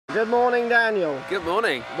Good morning, Daniel. Good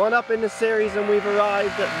morning. One up in the series and we've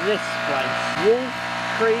arrived at this place. Wolf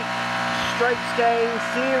Creek, strokes game,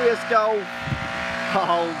 serious golf.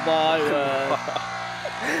 Oh my word.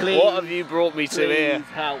 Please, what have you brought me to here?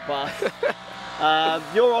 Please help us.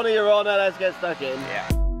 You're on or you're on, let's get stuck in. Yeah.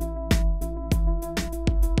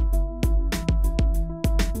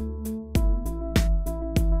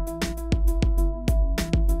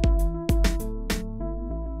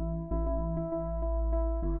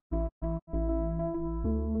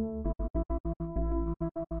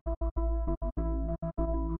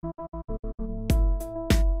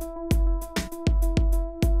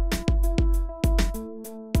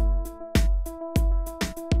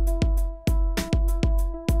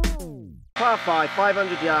 Par 5,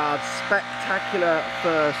 500 yards, spectacular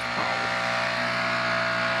first hole.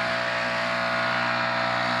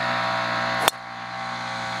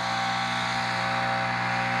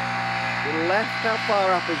 To the left, how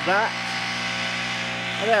far up is that?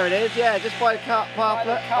 Oh, there it is, yeah, just by the car park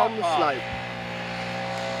on the slope.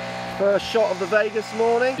 First shot of the Vegas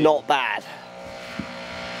morning. Not bad.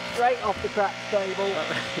 Straight off the crack table.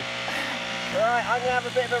 Right, I'm going to have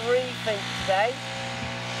a bit of a rethink today.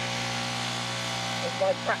 As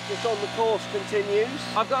my practice on the course continues.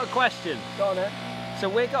 I've got a question. Go on then. So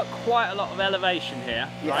we've got quite a lot of elevation here,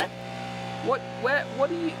 Yeah. right? What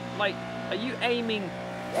do you, like, are you aiming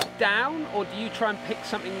down or do you try and pick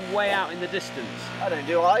something way out in the distance? I don't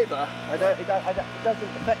do either. It doesn't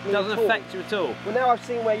affect me. It doesn't affect you at all? Well, now I've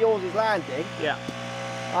seen where yours is landing. Yeah.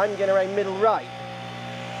 I'm going to aim middle right.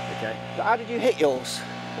 Okay. So how did you hit yours?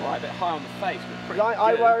 Right, a bit high on the face, but pretty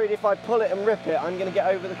I good. worried if I pull it and rip it, I'm going to get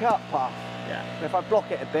over the cut path. Yeah. And if I block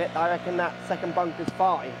it a bit, I reckon that second bunker's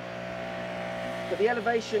fine. But the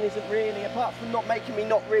elevation isn't really, apart from not making me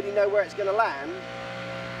not really know where it's going to land,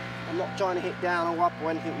 I'm not trying to hit down or up or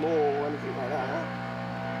anything more or anything like that.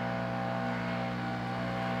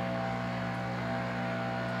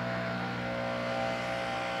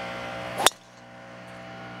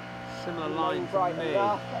 Similar line to right me.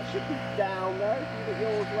 enough. That should be down though. You get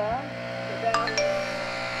yours well. Go down.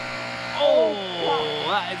 Oh,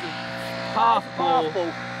 that is a path ball.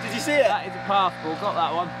 Did you see it? That is a path ball. Got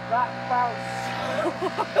that one. That bounced.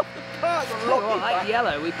 That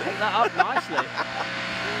yellow, we picked that up nicely.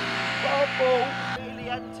 Path ball. Really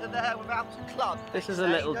enter there without a club. This is a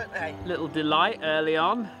little delight early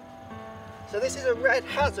on. So this is a red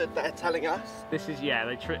hazard, they're telling us. This is, yeah,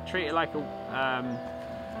 they treat it like a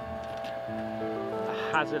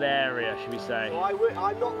hazard area, should we say. So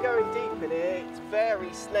I'm not going deep in here, it's very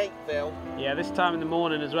Snakeville. Yeah, this time in the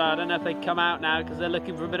morning as well. I don't know if they come out now because they're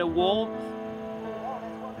looking for a bit of warmth. Oh,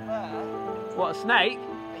 there's one there. What, a snake?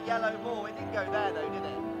 A yellow ball, it didn't go there though, did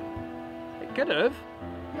it? It could have.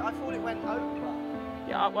 Yeah, I thought it went over.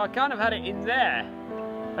 Yeah, well, I kind of had it in there,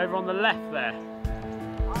 over on the left there.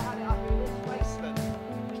 I had it up in this wasteland.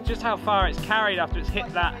 It's just how far it's carried after it's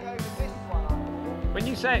hit that. When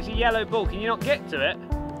you say it's a yellow ball, can you not get to it?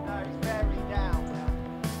 No, it's very down there.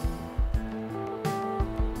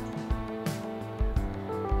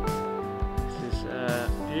 This is a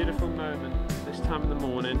beautiful moment, this time of the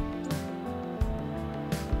morning.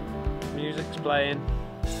 Music's playing.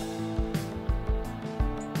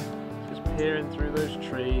 Just peering through those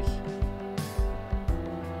trees.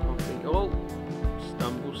 Oh,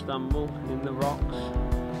 stumble, stumble, in the rocks.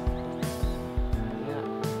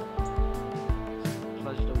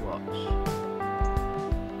 To watch.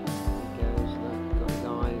 He goes, got his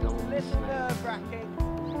eyes on the snake. Nerve-wracking.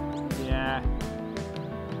 Yeah.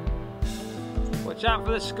 Watch out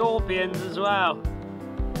for the scorpions as well.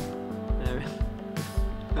 There.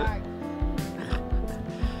 That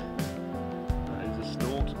is a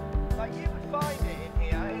snort. Like you would find it in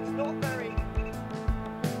here, it's not very...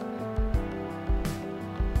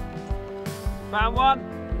 Found one.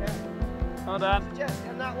 Yeah. Well done.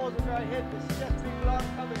 And that wasn't very hidden. It suggests people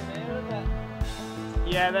aren't coming in here, isn't it?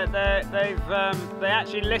 Yeah, they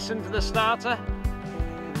actually listened to the starter.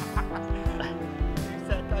 You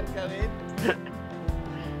said don't go in.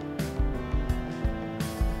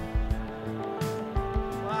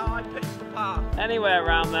 Well, I pitched the path. Anywhere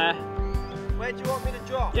around there. Where do you want me to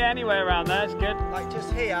drop? Yeah, anywhere around there is good. Like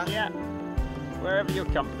just here? Yeah. Wherever you're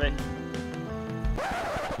comfy.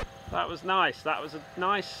 That was nice. That was a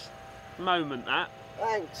nice moment, that.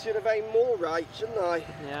 Thanks. Should have aimed more right, shouldn't I?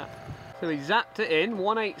 Yeah. So we zapped it in,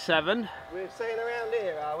 187. We're staying around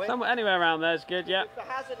here, are we? Somewhere, anywhere around there is good, yeah. If the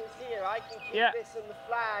hazard is here, I can keep Yeah. this and the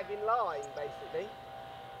flag in line, basically.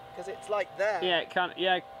 Because it's like there. Yeah, it can't,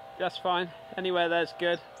 yeah, that's fine. Anywhere there's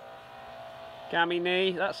good. Gammy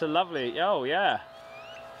knee, that's a lovely, oh yeah.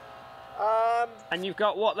 And you've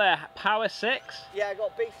got what there? Power 6? Yeah, I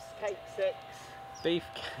got Beefcake 6.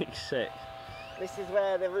 Beefcake 6. This is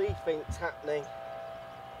where the rethink's happening.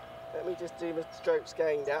 Let me just do my strokes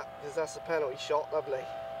gained up, because that's a penalty shot. Lovely.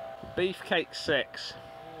 Beefcake 6.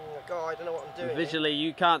 Oh God, I don't know what I'm doing. Visually,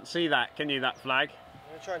 you can't see that, can you, that flag? I'm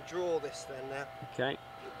going to try and draw this then now. Okay.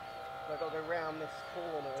 I've got to go round this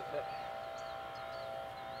corner of it.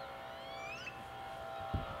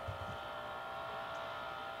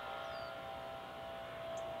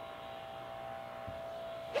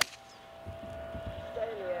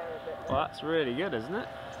 Stay in the air a bit there. Well, that's really good, isn't it?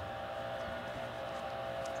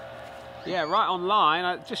 Yeah, right on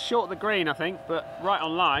line. Just short of the green, I think, but right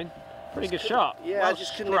on line. Pretty good shot. Yeah, well I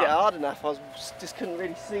just couldn't hit it hard enough. Just couldn't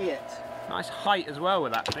really see it. Nice height as well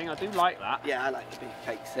with that thing. I do like that. Yeah, I like the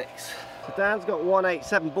Beefcake 6. So Dan's got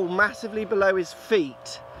 187, ball massively below his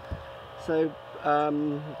feet. So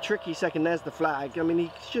tricky second. There's the flag. I mean,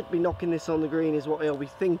 he should be knocking this on the green, is what he'll be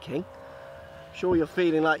thinking. I'm sure you're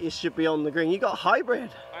feeling like this should be on the green. You got a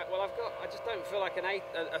hybrid. Well, I just don't feel like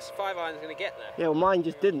a 5 iron is going to get there. Yeah, well, mine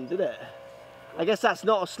just didn't, did it? I guess that's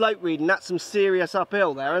not a slope reading, that's some serious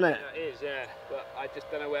uphill there, isn't it? Yeah, it is, yeah. But I just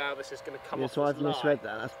don't know how this is going to come off. So I've misread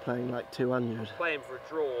that. That's playing like 200. Playing for a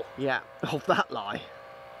draw. Yeah, off that lie.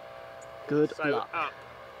 Good luck. Up.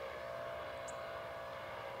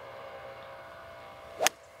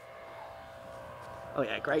 Oh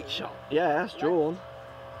yeah, great shot. Yeah, that's drawn.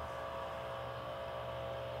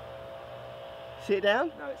 See it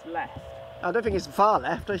down? No, it's left. I don't think it's far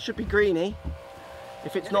left. It should be greeny.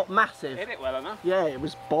 If it's not massive. Hit it well enough. Yeah, it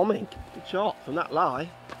was bombing. Good shot from that lie.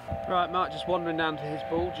 Right, Mark just wandering down to his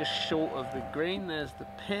ball, just short of the green. There's the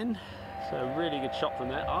pin. So really good shot from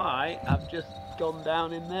there. I have just gone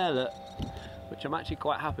down in there, look, which I'm actually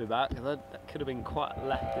quite happy about, because that could have been quite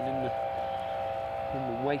left and in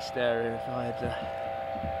the waist area if I had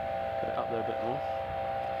put it up there a bit more.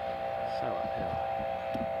 So uphill.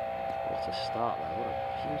 What a start there. What a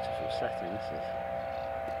beautiful setting this is.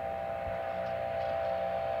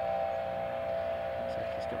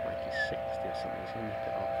 Got like a 60 or something, so nip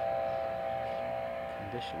it off.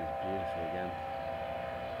 Condition is beautiful again.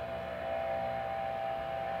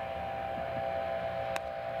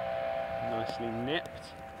 Nicely nipped.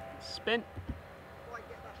 Spin. Quite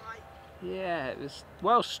get the height. Yeah, it was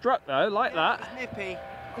well struck though, like that. It was nippy.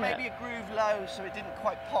 Maybe a groove low, so it didn't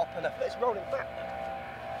quite pop enough. But it's rolling back.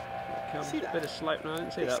 Comes See a that? bit of slope. No, I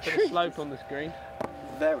didn't see that. Bit of slope on the screen.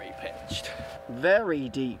 Very pitched. Very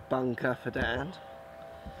deep bunker for Dan.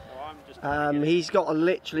 He's got to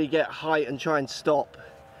literally get height and try and stop.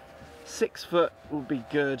 6 foot will be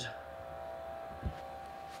good.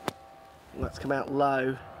 Let's come out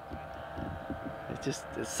low. It's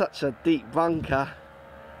such a deep bunker.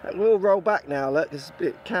 That will roll back now, look, there's a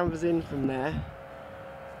bit canvas in from there.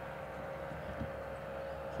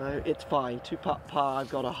 So it's fine, 2-putt par, I've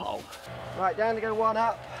got a hole. Right, down to go 1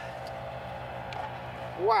 up.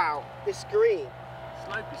 Wow, this green.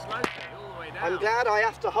 Slopey, slopey, all the way down. I'm glad I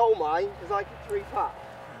have to hole mine, because I can 3-putt.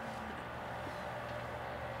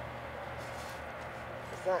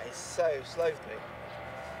 That is so slopey.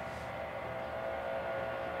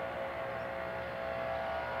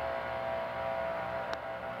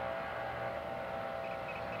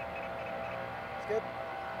 It's good.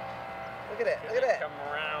 Look at it, look at it. Come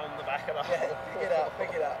around the back of the hole. Yeah, pick it up,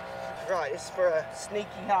 pick it up. Right, this is for a sneaky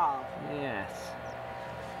half. Yes.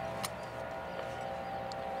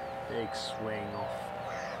 Big swing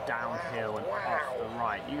off downhill and off the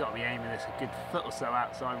right. You got to be aiming this a good foot or so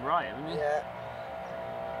outside right, haven't you? Yeah.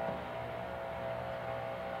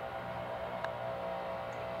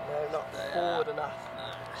 No, not forward enough.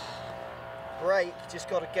 Brake, just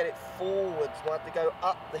got to get it forwards. We'll have to go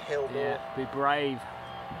up the hill more. Yeah, be brave.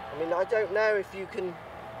 I mean, I don't know if you can.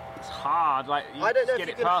 It's hard. Like you I don't know get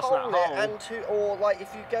if it you can past hold that it hole. and to, or like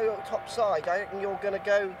if you go on top side, I reckon you're going to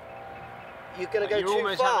go. You're going to go You're too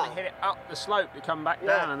almost far. having to hit it up the slope to come back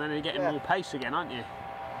down, and then you're getting more pace again, aren't you?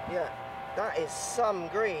 Yeah, that is some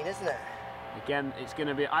green, isn't it? Again, it's going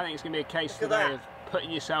to be. I think it's going to be a case today of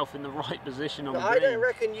putting yourself in the right position on the green. I don't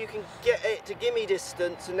reckon you can get it to gimme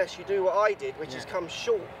distance unless you do what I did, which is come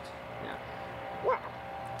short. Yeah. Wow.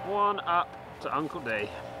 1 up to Uncle D.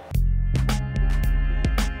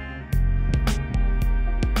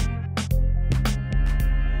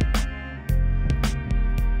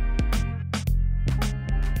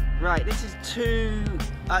 Right, this is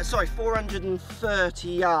 430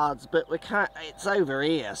 yards, but we can't. It's over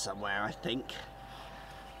here somewhere, I think.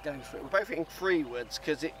 Going for it. We're both hitting freewards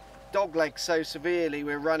because it doglegs so severely.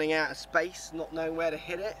 We're running out of space, not knowing where to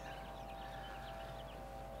hit it.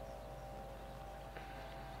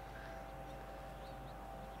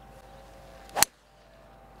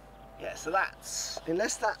 so that's,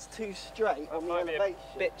 unless that's too straight on the elevation.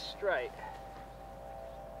 A bit straight.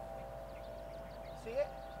 See it?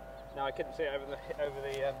 No, I couldn't see it over the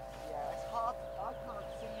Yeah, it's hard. I can't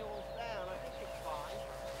see yours down. I think it's fine.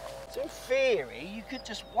 So in theory, you could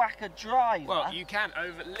just whack a driver. Well, you can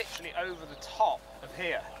literally over the top of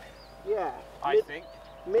here. Yeah. I think.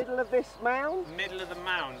 Middle of this mound? Middle of the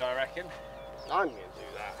mound, I reckon. I'm going to do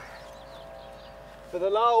that. For the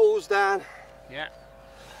lows, Dan. Yeah.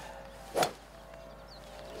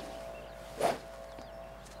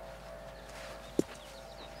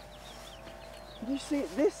 Can you see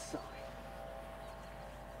it this side?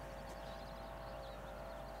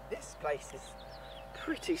 This place is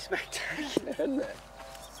pretty spectacular, isn't it?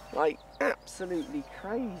 Like, absolutely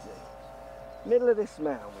crazy. Middle of this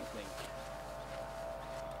mound, we think.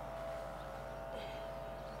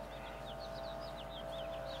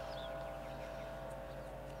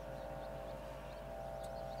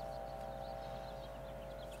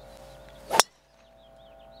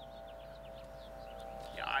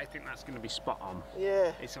 I think that's going to be spot on.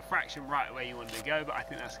 Yeah. It's a fraction right where you wanted to go, but I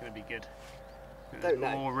think that's going to be good. There's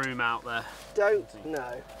more room out there. Don't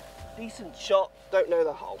know. Decent shot, don't know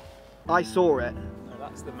the hole. I saw it. So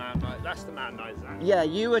that's the mound. That's the mound, Isaac. Yeah,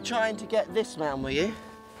 you were trying to get this mound, were you?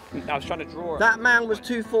 I was trying to draw it. That mound was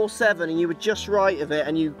 247 and you were just right of it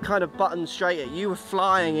and you kind of buttoned straight it. You were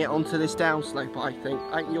flying it onto this downslope, I think.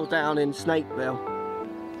 I think you're down in Snakeville.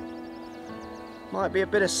 Might be a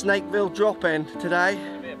bit of Snakeville drop-in today.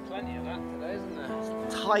 Plenty of that today, isn't there?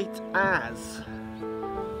 It's tight as.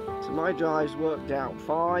 So my drive's worked out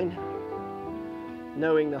fine.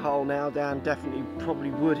 Knowing the hole now, Dan, definitely probably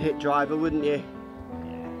would hit driver, wouldn't you?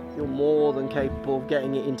 Yeah. You're more than capable of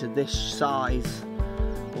getting it into this size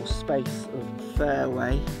or space of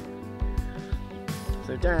fairway.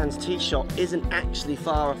 So Dan's tee shot isn't actually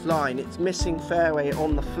far offline. It's missing fairway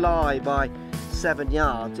on the fly by 7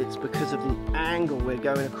 yards. It's because of the angle we're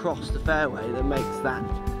going across the fairway that makes that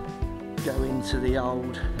go into the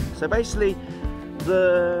old. So basically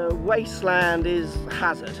the wasteland is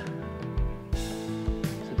hazard.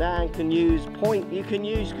 So Dan can use point, you can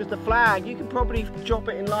use, because the flag, you can probably drop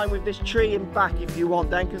it in line with this tree and back if you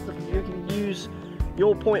want, Dan, because you can use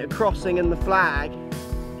your point of crossing and the flag.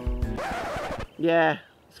 Yeah,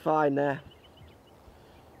 it's fine there.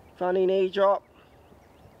 Funny knee drop.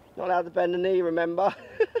 Not allowed to bend the knee, remember?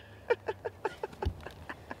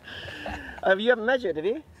 You haven't measured, have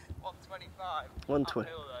you? 125. 120.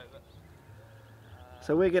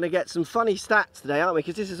 So we're going to get some funny stats today, aren't we?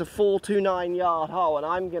 Because this is a 429 yard hole and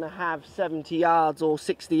I'm going to have 70 yards or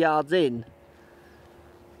 60 yards in.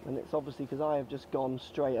 And it's obviously because I have just gone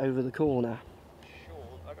straight over the corner. Sure,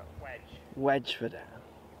 I got a wedge. Wedge for Dan.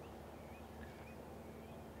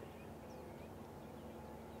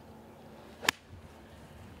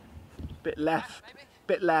 Bit left,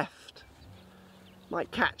 bit left.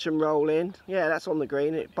 Might catch and roll in. Yeah, that's on the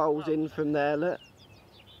green. It bowls in from there, look.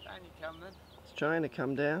 Down you come then. It's trying to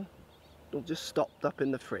come down. It'll just stopped up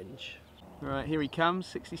in the fringe. Right, here he comes,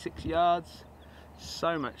 66 yards.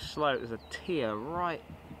 So much slope. There's a tier right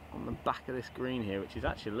on the back of this green here, which is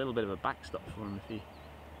actually a little bit of a backstop for him. If he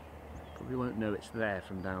probably won't know it's there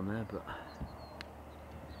from down there, but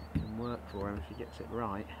it can work for him if he gets it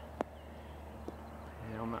right.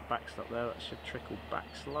 Yeah, on that backstop there, that should trickle back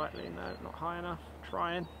slightly. No, not high enough.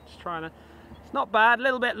 Trying, just trying to. It's not bad, a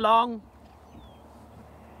little bit long.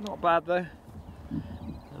 Not bad though.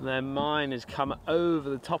 And then mine has come over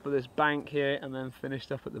the top of this bank here and then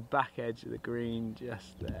finished up at the back edge of the green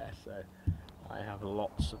just there. So I have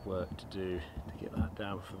lots of work to do to get that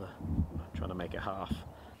down for the. I'm trying to make it half.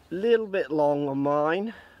 Little bit long on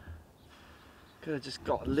mine. Could have just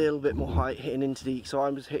got a little bit more height hitting into the. So I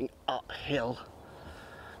was hitting uphill.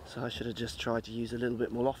 So I should have just tried to use a little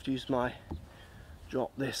bit more loft. Use my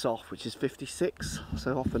drop this off, which is 56.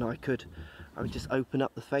 So often I would just open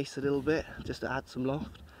up the face a little bit just to add some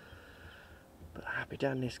loft. But Happy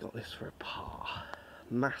Danny's got this for a par.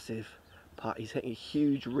 Massive par. He's hitting a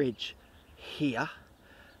huge ridge here.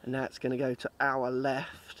 And now it's going to go to our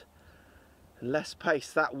left. And less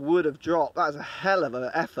pace. That would have dropped. That was a hell of an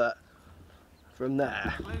effort from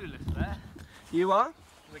there. Clueless there. You are?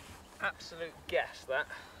 An absolute guess that.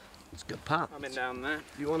 It's a good putt. I'm in down there.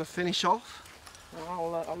 You want to finish off?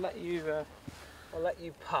 I'll let you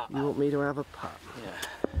putt. You want me to have a putt? Yeah.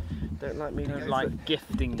 Don't like me to Don't go like for,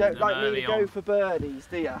 gifting. Don't like me to early go on. for birdies,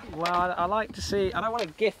 do you? Well, I like to see. I don't want to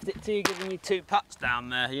gift it to you, giving you 2 putts down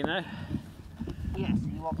there. You know. Yes,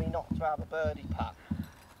 you want me not to have a birdie putt.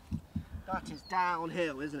 That is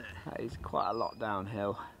downhill, isn't it? That is quite a lot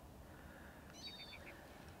downhill.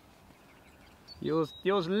 Yours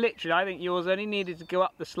literally, I think yours only needed to go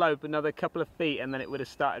up the slope another couple of feet and then it would have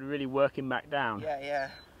started really working back down. Yeah, yeah.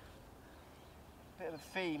 Bit of a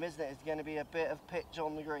theme, isn't it? It's going to be a bit of pitch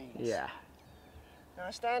on the greens. Yeah. Now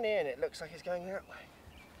I stand here and it looks like it's going that way.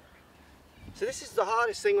 So this is the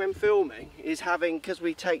hardest thing when filming, is having, because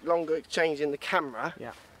we take longer exchanging the camera,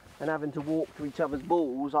 yeah, and having to walk to each other's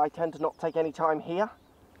balls, I tend to not take any time here.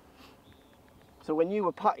 So when you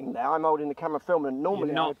were putting there, I'm holding the camera filming, and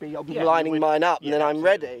normally I'll be lining mine up and then I'm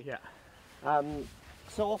ready. Yeah.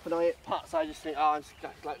 So often I hit putts, I just think, oh,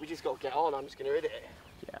 we just got to get on, I'm just going to hit it.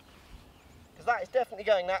 Yeah. Because that is definitely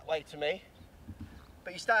going that way to me.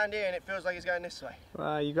 But you stand here and it feels like it's going this way.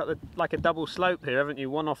 Well, you've got like a double slope here, haven't you?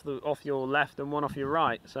 One off your left and one off your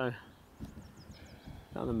right, so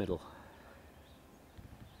down the middle.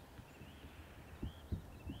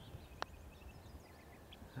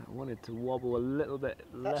 I wanted to wobble a little bit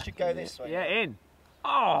left. That should go this way. Yeah, in.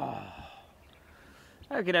 Oh.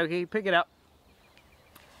 Okie dokie, pick it up.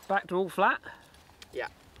 Back to all flat? Yeah.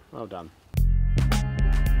 Well done.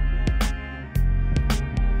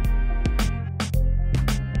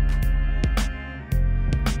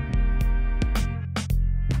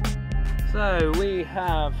 So we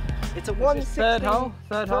have, it's a 160, third hole,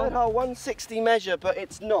 160 measure, but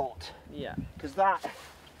it's not. Yeah. Because that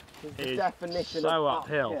is the definition so of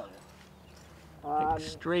uphill. so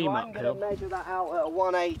Extreme uphill. I'm going to measure that out at a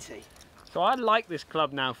 180. So I like this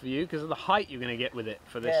club now for you because of the height you're going to get with it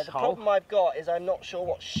for this the hole. problem I've got is I'm not sure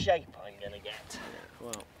what shape I'm going to get.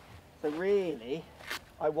 Well. So really,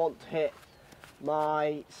 I want to hit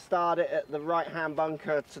start it at the right hand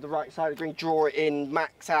bunker to the right side of the green, draw it in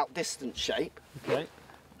max out distance shape. Okay.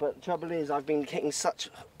 But the trouble is I've been hitting such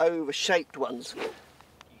over shaped ones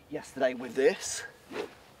yesterday with this,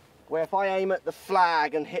 where if I aim at the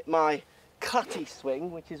flag and hit my cutty swing,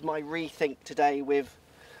 which is my rethink today with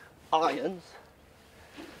irons,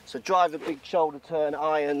 so drive a big shoulder turn,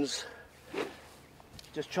 irons,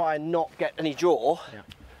 just try and not get any draw, yeah.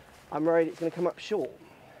 I'm worried it's going to come up short.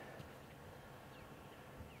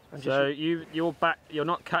 So you're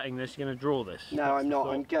not cutting this, you're going to draw this? No, I'm not.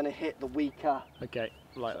 I'm going to hit the weaker. Okay,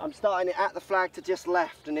 like that. I'm starting it at the flag to just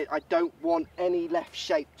left, and I don't want any left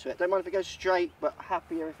shape to it. Don't mind if it goes straight, but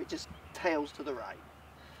happier if it just tails to the right.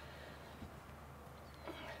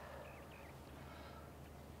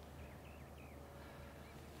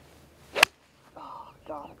 Oh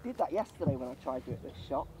God, I did that yesterday when I tried to hit this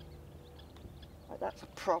shot. Like, that's a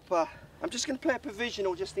proper... I'm just going to play a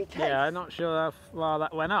provisional just in case. Yeah, I'm not sure how far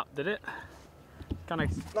that went up, did it? Kind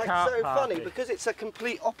of like so funny, because it's a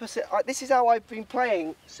complete opposite. This is how I've been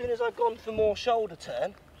playing. As soon as I've gone for more shoulder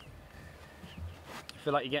turn. I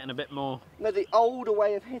feel like you're getting a bit more... No, the older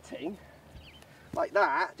way of hitting, like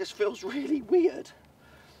that, just feels really weird.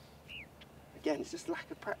 Again, it's just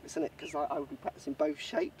lack of practice, isn't it? Because I would be practicing both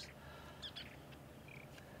shapes.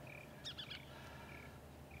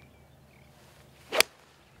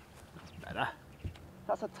 Better.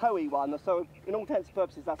 That's a toey one, so in all intents and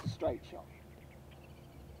purposes that's a straight shot.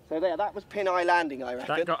 So there, that was pin eye landing, I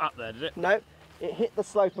reckon. That got up there, did it? No, it hit the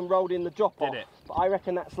slope and rolled in the drop off. Did it? But I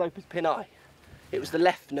reckon that slope is pin eye. It was the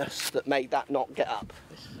leftness that made that not get up.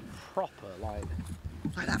 This is proper, like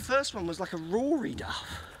that first one was like a Rory duff.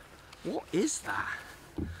 What is that?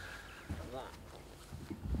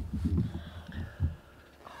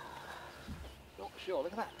 Not sure,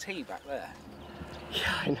 look at that tee back there.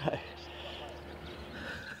 Yeah, I know.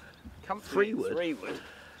 Three-wood.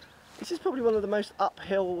 This is probably one of the most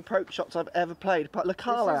uphill approach shots I've ever played. But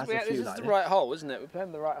Lacala has a few like this. This is the right hole, isn't it? We're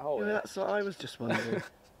playing the right hole. Yeah, that's what I was just wondering.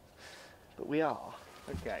 But we are.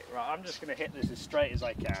 Okay, right, I'm just going to hit this as straight as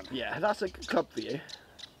I can. Yeah, that's a good club for you.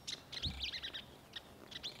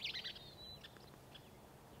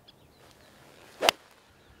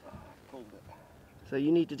 Pulled it. So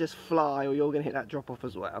you need to just fly or you're going to hit that drop off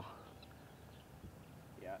as well.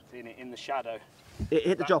 Yeah, seeing it in the shadow. It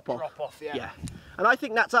hit the drop off. Yeah. And I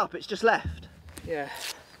think that's up, it's just left. Yeah.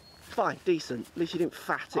 Fine, decent. At least you didn't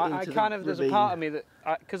fat it into the ravine. There's a part of me that,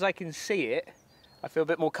 because I can see it, I feel a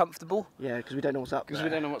bit more comfortable. Yeah, because we don't know what's up there. Because we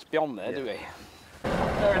don't know what's beyond there, do we?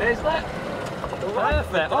 There it is, look.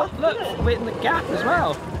 Perfect. Oh, look, we're in the gap as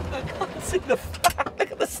well. I can't see the flag.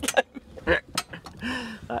 Look at the slope.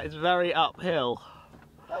 That is very uphill.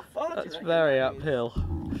 How far That's very uphill.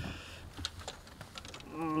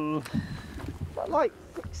 Like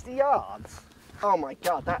 60 yards. Oh my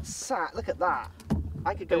God, that's sat. Look at that.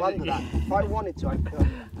 I could go under that. If I wanted to, I could go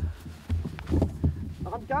under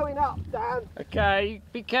that. I'm going up, Dan. Okay,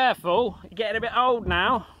 be careful. You're getting a bit old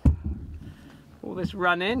now. All this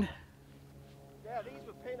running. Yeah, these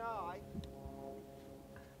were pin eye.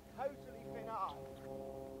 Totally pin eye.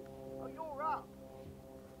 Oh, you're up.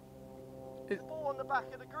 There's a ball on the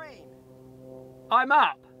back of the green. I'm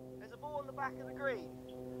up. There's a ball on the back of the green.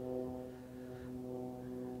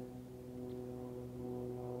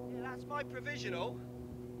 Yeah, that's my provisional.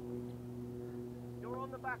 You're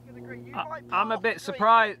on the back of the green. You might I'm a bit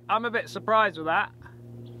surprised. I'm a bit surprised with that.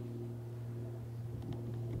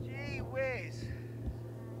 Gee whiz.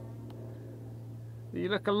 You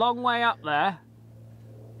look a long way up there.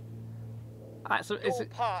 Your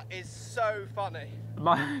putt is so funny.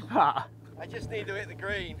 My putt. I just need to hit the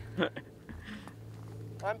green.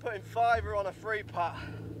 I'm putting fiver on a free putt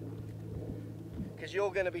because you're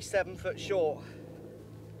going to be 7 foot short.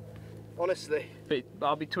 Honestly.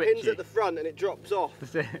 I'll be twitchy. Pins at the front and it drops off.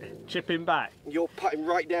 Chipping back. You're putting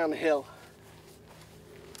right down the hill.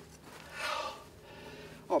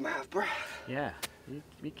 Oh, I'm out of breath. Yeah, you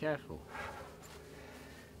be careful.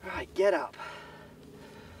 Right, get up.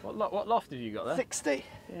 What loft have you got there? 60.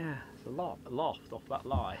 Yeah, it's a loft off that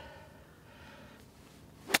lie.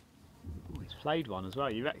 Ooh, he's played one as well.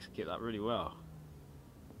 You've executed that really well.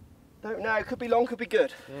 Don't know, could be long, could be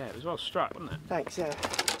good. Yeah, it was well struck, wasn't it? Thanks, yeah.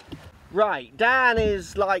 Right, Dan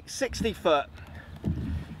is like 60 foot.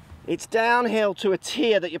 It's downhill to a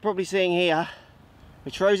tier that you're probably seeing here,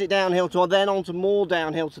 which throws it downhill to then onto more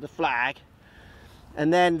downhill to the flag.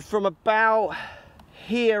 And then from about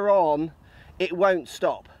here on, it won't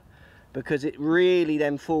stop because it really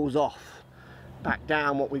then falls off back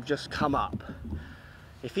down what we've just come up.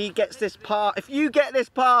 If he gets this part, if you get this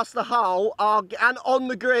past the hole and on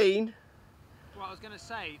the green. Well, I was going to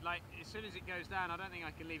say, like, as soon as it goes down, I don't think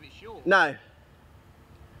I can leave it short. No.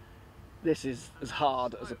 This is as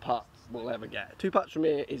hard as a putt we'll ever get. 2 putts from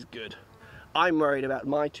here is good. I'm worried about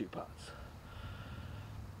my 2 putts.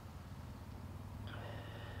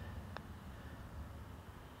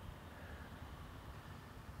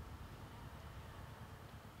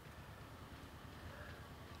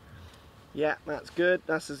 Yeah, that's good.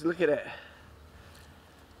 That's just, look at it.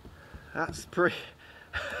 That's pretty.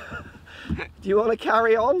 Do you want to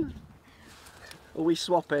carry on? Or are we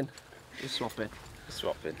swapping? We're swapping.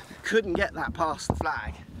 Swapping. Couldn't get that past the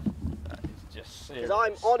flag. That is just serious.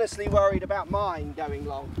 Because I'm honestly worried about mine going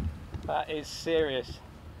long. That is serious.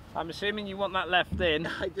 I'm assuming you want that left in.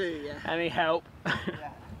 I do, yeah. Any help?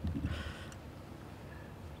 Yeah.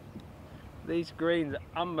 These greens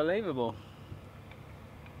are unbelievable.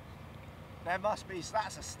 There must be,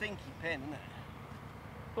 that's a stinky pin, isn't it?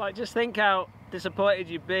 Like, just think how disappointed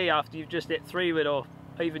you'd be after you've just hit 3-wood or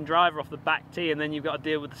even driver off the back tee and then you've got to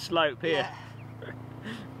deal with the slope here. Yeah.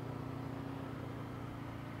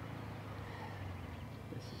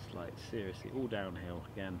 This is like seriously all downhill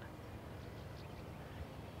again.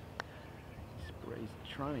 He's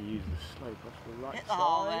trying to use the slope off the right Hit the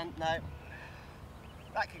hole side. then, no.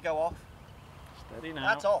 That could go off. Steady now.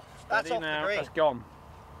 That's off. That's Steady off now. the green. That's gone.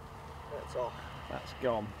 That's off. That's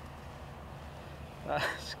gone.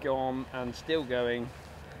 That's gone and still going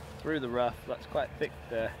through the rough. That's quite thick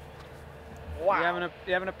there. Wow.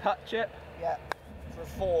 You having a putt chip? Yeah, for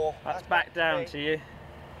 4. That's back down to you.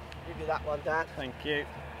 Give you that one, Dad. Thank you.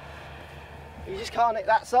 You just can't hit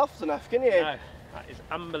that soft enough, can you? No, that is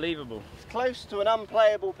unbelievable. It's close to an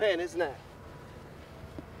unplayable pin, isn't it?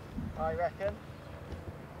 I reckon.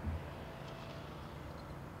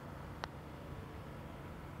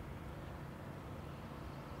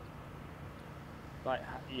 Like,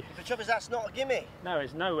 The trouble is that's not a gimme. no,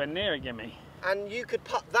 it's nowhere near a gimme. And you could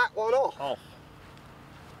putt that one off. Off.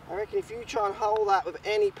 I reckon if you try and hold that with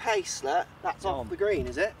any pace, that's off the green,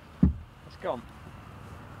 is it? It's gone.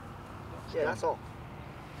 Yeah, that's off.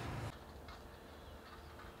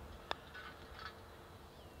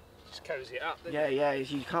 Just cozy it up. Yeah, yeah,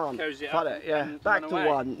 you can't Cozy it putt up it. Yeah, and back run to away.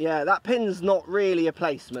 1. Yeah, that pin's not really a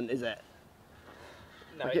placement, is it?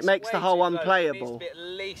 No, Like, it it's makes the way hole too close. It unplayable. needs to be at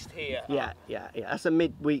least here. Yeah, yeah, yeah. That's a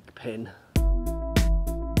midweek pin.